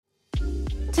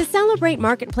To celebrate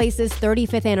Marketplace's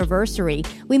 35th anniversary,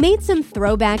 we made some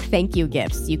throwback thank you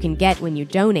gifts you can get when you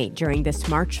donate during this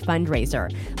March fundraiser.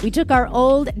 We took our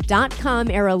old .com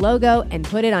era logo and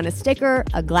put it on a sticker,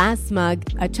 a glass mug,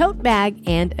 a tote bag,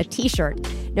 and a t-shirt.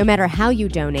 No matter how you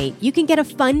donate, you can get a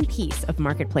fun piece of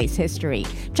Marketplace history.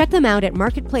 Check them out at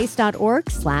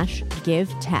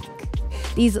marketplace.org/givetech.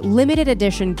 These limited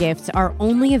edition gifts are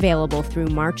only available through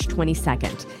March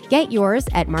 22nd. Get yours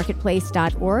at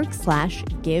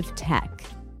marketplace.org/givetech.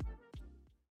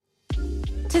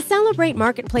 To celebrate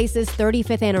Marketplace's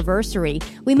 35th anniversary,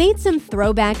 we made some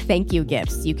throwback thank you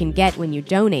gifts you can get when you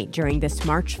donate during this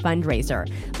March fundraiser.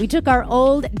 We took our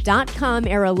old .com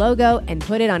era logo and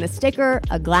put it on a sticker,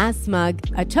 a glass mug,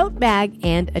 a tote bag,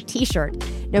 and a t-shirt.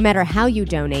 No matter how you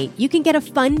donate, you can get a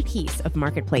fun piece of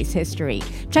Marketplace history.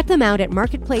 Check them out at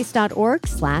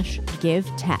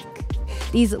marketplace.org/givetech.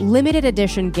 These limited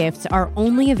edition gifts are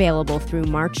only available through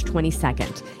March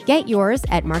 22nd. Get yours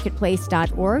at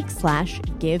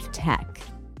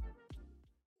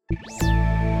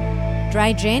marketplace.org/givetech.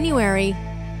 Dry January,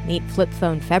 meet flip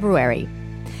phone February.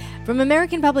 From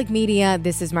American Public Media,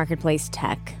 this is Marketplace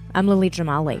Tech. I'm Lily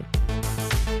Jamali.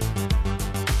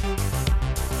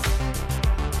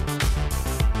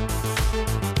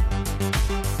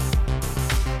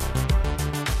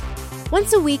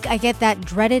 Once a week, I get that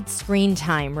dreaded screen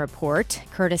time report,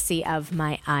 courtesy of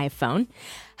my iPhone.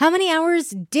 How many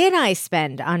hours did I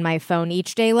spend on my phone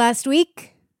each day last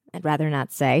week? I'd rather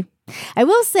not say. I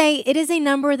will say it is a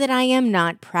number that I am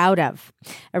not proud of.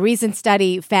 A recent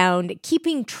study found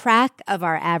keeping track of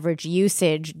our average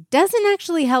usage doesn't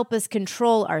actually help us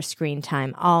control our screen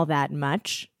time all that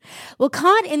much. Well,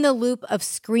 caught in the loop of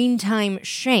screen time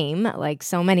shame, like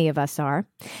so many of us are,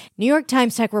 New York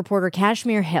Times tech reporter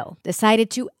Kashmir Hill decided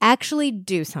to actually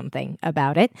do something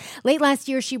about it. Late last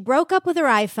year, she broke up with her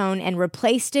iPhone and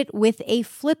replaced it with a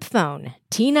flip phone,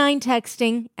 T9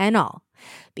 texting and all,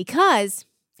 because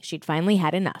she'd finally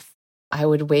had enough. I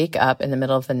would wake up in the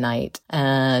middle of the night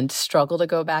and struggle to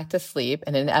go back to sleep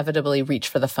and inevitably reach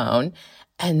for the phone.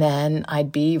 And then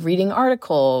I'd be reading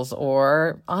articles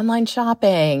or online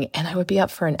shopping, and I would be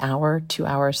up for an hour, 2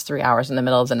 hours, 3 hours in the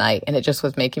middle of the night. And it just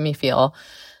was making me feel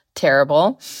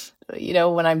terrible. You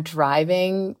know, when I'm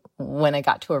driving, when I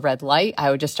got to a red light, I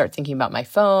would just start thinking about my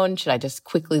phone. Should I just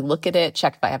quickly look at it,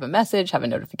 check if I have a message, have a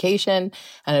notification?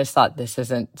 And I just thought, this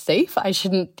isn't safe. I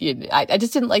shouldn't, I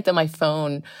just didn't like that my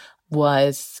phone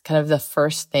was kind of the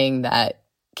first thing that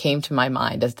came to my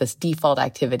mind as this default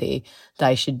activity that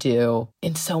I should do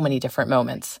in so many different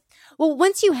moments. Well,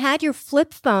 once you had your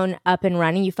flip phone up and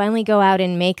running, you finally go out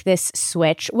and make this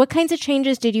switch. What kinds of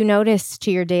changes did you notice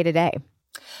to your day-to-day?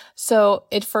 So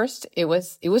at first, it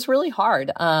was really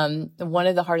hard. One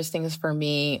of the hardest things for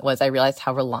me was I realized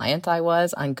how reliant I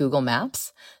was on Google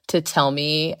Maps to tell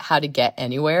me how to get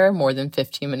anywhere more than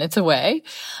 15 minutes away.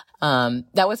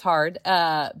 That was hard,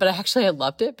 but I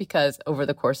loved it because over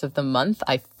the course of the month,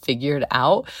 I figured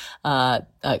out a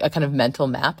kind of mental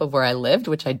map of where I lived,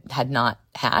 which I had not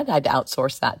had. I'd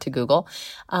outsourced that to Google.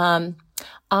 I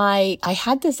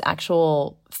had this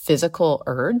actual physical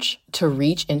urge to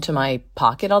reach into my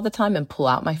pocket all the time and pull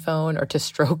out my phone or to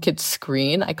stroke its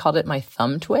screen. I called it my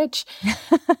thumb twitch.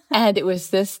 And it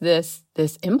was this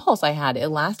impulse I had. It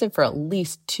lasted for at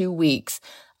least 2 weeks.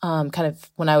 Kind of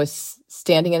when I was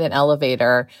standing in an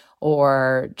elevator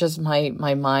or just my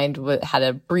mind had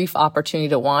a brief opportunity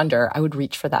to wander, I would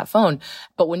reach for that phone.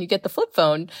 But when you get the flip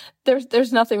phone,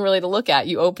 there's nothing really to look at.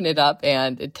 You open it up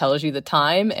and it tells you the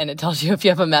time and it tells you if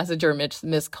you have a message or a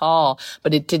missed call,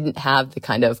 but it didn't have the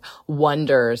kind of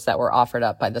wonders that were offered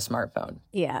up by the smartphone.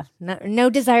 Yeah, no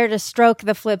desire to stroke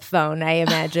the flip phone, I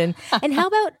imagine. And how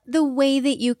about the way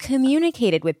that you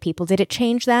communicated with people? Did it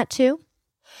change that too?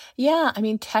 Yeah, I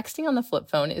mean, texting on the flip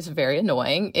phone is very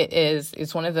annoying.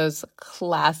 It's one of those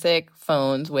classic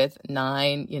phones with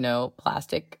 9,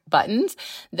 plastic buttons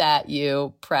that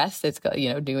you press. It's,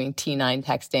 doing T9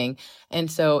 texting. And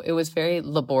so it was very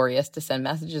laborious to send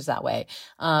messages that way.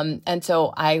 And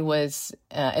so I was,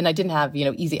 and I didn't have,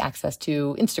 easy access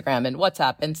to Instagram and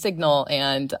WhatsApp and Signal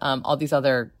and all these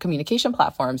other communication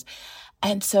platforms.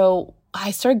 And so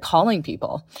I started calling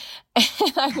people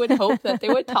and I would hope that they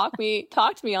would talk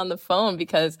to me on the phone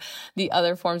because the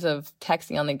other forms of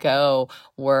texting on the go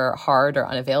were hard or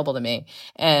unavailable to me.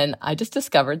 And I just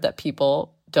discovered that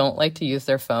people don't like to use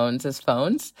their phones as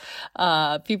phones.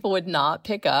 People would not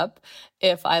pick up.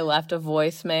 If I left a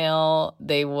voicemail,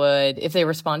 if they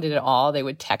responded at all, they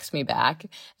would text me back.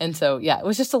 And so, yeah, it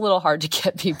was just a little hard to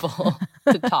get people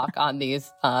to talk on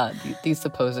these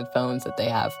supposed phones that they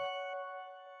have.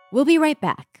 We'll be right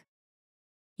back.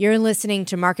 You're listening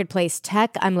to Marketplace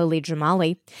Tech. I'm Lily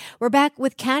Jamali. We're back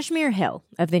with Kashmir Hill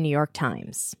of the New York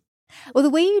Times. Well,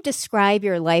 the way you describe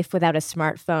your life without a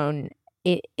smartphone,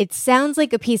 it sounds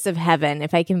like a piece of heaven,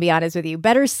 if I can be honest with you.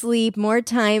 Better sleep, more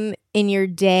time in your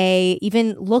day,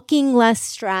 even looking less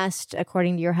stressed,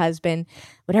 according to your husband,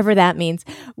 whatever that means.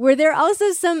 Were there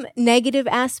also some negative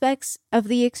aspects of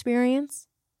the experience?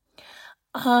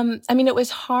 It was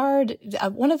hard.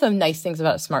 One of the nice things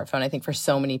about a smartphone, I think, for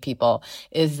so many people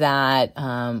is that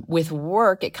with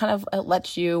work, it kind of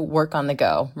lets you work on the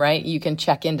go, right? You can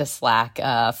check into Slack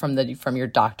from your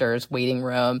doctor's waiting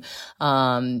room.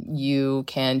 You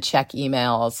can check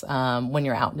emails when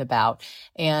you're out and about.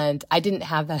 And I didn't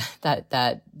have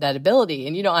that ability.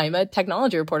 And I'm a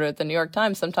technology reporter at the New York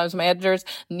Times. Sometimes my editors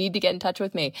need to get in touch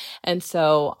with me, and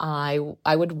so I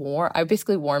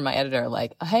basically warn my editor,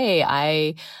 like, hey,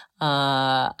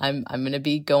 I'm going to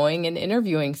be going and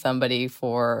interviewing somebody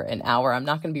for an hour. I'm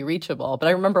not going to be reachable. But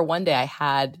I remember one day I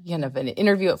had an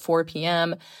interview at 4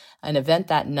 p.m., an event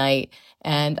that night,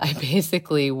 and I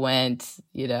basically went,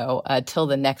 till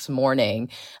the next morning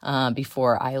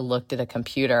before I looked at a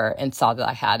computer and saw that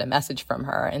I had a message from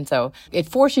her. And so it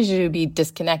forces you to be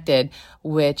disconnected,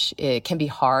 which it can be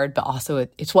hard, but also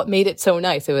it's what made it so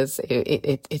nice.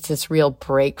 It's this real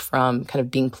break from kind of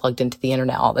being plugged into the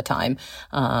internet all the time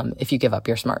if you give up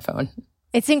your smartphone.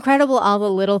 It's incredible, all the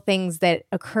little things that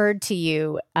occurred to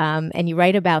you, and you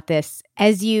write about this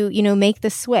as you make the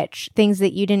switch, things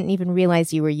that you didn't even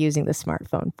realize you were using the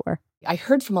smartphone for. I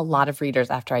heard from a lot of readers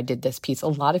after I did this piece, a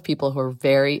lot of people who are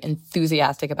very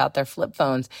enthusiastic about their flip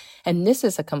phones. And this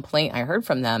is a complaint I heard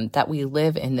from them, that we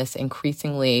live in this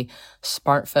increasingly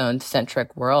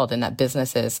smartphone-centric world, and that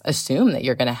businesses assume that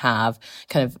you're going to have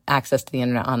kind of access to the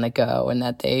internet on the go, and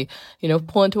that they,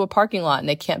 pull into a parking lot and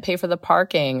they can't pay for the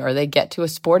parking, or they get to a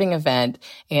sporting event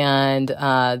and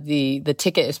the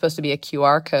ticket is supposed to be a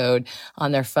QR code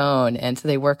on their phone. And so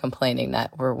they were complaining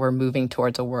that we're moving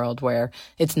towards a world where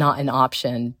it's not an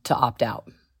option to opt out.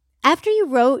 After you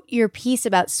wrote your piece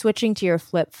about switching to your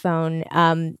flip phone,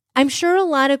 I'm sure a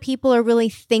lot of people are really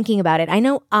thinking about it. I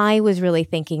know I was really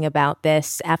thinking about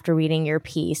this after reading your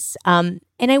piece. And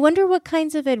I wonder what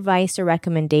kinds of advice or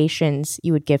recommendations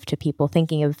you would give to people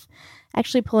thinking of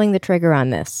actually pulling the trigger on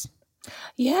this.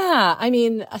 Yeah,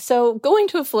 so going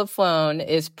to a flip phone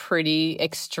is pretty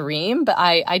extreme, but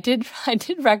I did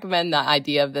recommend the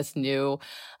idea of this new,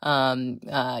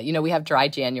 we have dry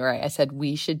January. I said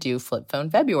we should do flip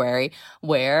phone February,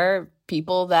 where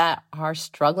people that are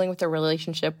struggling with their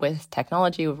relationship with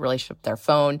technology, with relationship with their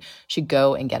phone, should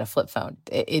go and get a flip phone.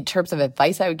 In terms of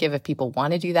advice I would give if people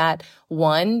want to do that,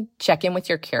 one, check in with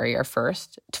your carrier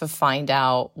first to find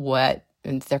out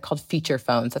and they're called feature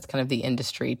phones. That's kind of the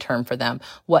industry term for them.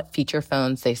 What feature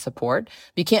phones they support.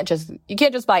 You can't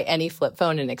just buy any flip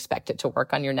phone and expect it to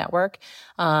work on your network.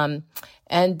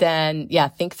 And then,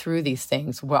 think through these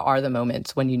things. What are the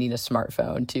moments when you need a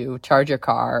smartphone to charge your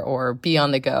car or be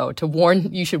on the go?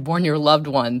 You should warn your loved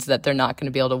ones that they're not going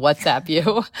to be able to WhatsApp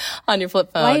you on your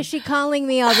flip phone. Why is she calling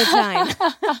me all the time?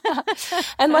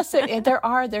 Unless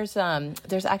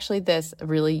there's actually this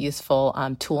really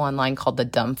useful tool online called the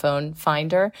Dumb Phone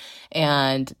Finder,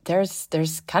 and there's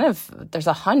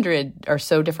 100 or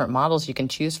so different models you can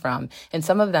choose from, and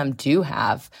some of them do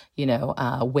have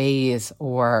Waze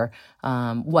or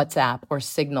WhatsApp or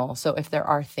Signal. So if there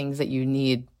are things that you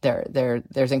need,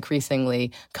 there's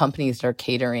increasingly companies that are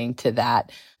catering to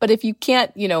that. But if you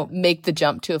can't, make the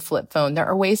jump to a flip phone, there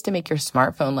are ways to make your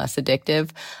smartphone less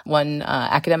addictive. One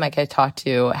academic I talked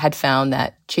to had found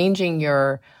that changing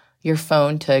your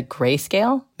phone to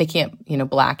grayscale, making it,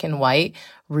 black and white,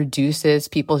 reduces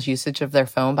people's usage of their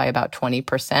phone by about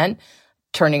 20%,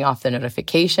 turning off the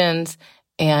notifications.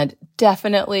 And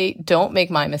definitely don't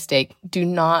make my mistake. Do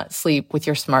not sleep with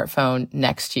your smartphone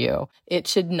next to you. It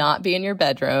should not be in your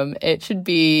bedroom. It should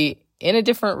be in a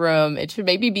different room. It should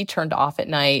maybe be turned off at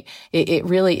night. It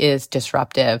really is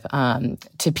disruptive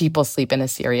to people's sleep in a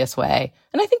serious way.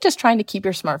 And I think just trying to keep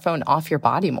your smartphone off your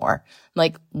body more,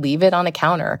 like leave it on a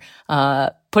counter.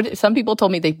 Some people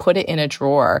told me they put it in a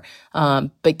drawer,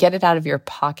 but get it out of your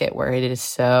pocket where it is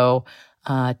so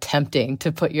tempting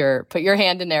to put your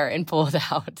hand in there and pull it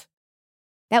out.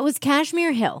 That was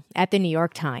Kashmir Hill at the New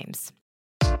York Times.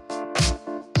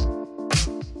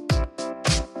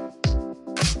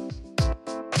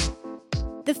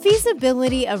 The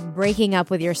feasibility of breaking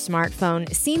up with your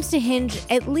smartphone seems to hinge,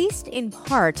 at least in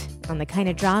part, on the kind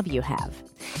of job you have.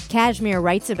 Kashmir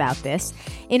writes about this.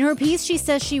 In her piece, she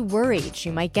says she worried she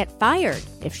might get fired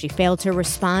if she failed to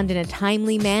respond in a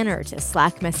timely manner to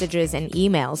Slack messages and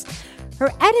emails.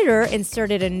 Her editor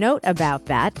inserted a note about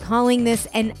that, calling this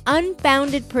an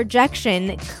unfounded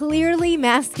projection, clearly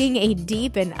masking a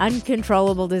deep and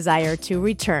uncontrollable desire to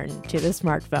return to the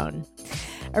smartphone.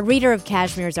 A reader of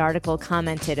Kashmir's article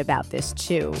commented about this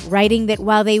too, writing that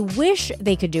while they wish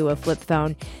they could do a flip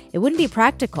phone, it wouldn't be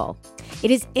practical.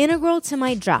 It is integral to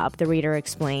my job, the reader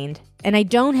explained, and I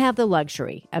don't have the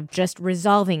luxury of just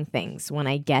resolving things when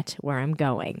I get where I'm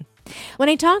going. When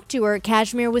I talked to her,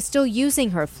 Kashmir was still using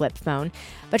her flip phone,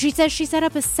 but she says she set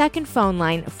up a second phone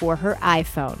line for her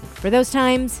iPhone for those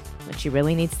times when she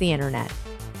really needs the internet.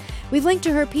 We've linked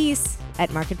to her piece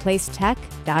at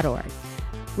marketplacetech.org.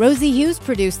 Rosie Hughes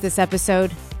produced this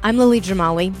episode. I'm Lily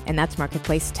Jamali, and that's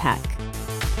Marketplace Tech.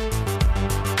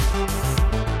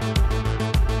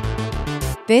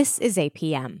 This is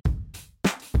APM.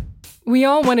 We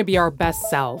all want to be our best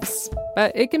selves,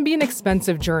 but it can be an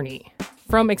expensive journey.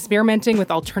 From experimenting with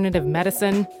alternative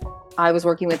medicine. I was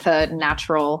working with a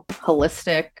natural,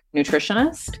 holistic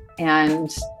nutritionist and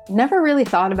never really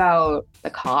thought about the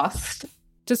cost.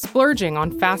 To splurging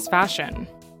on fast fashion.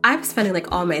 I'm spending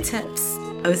all my tips.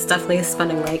 I was definitely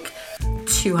spending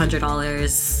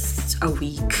 $200 a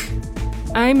week.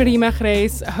 I'm Rima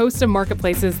Reis, host of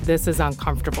Marketplace's This Is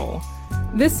Uncomfortable.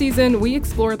 This season, we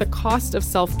explore the cost of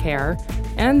self-care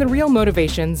and the real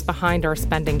motivations behind our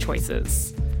spending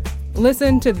choices.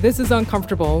 Listen to This Is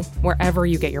Uncomfortable wherever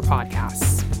you get your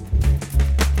podcasts.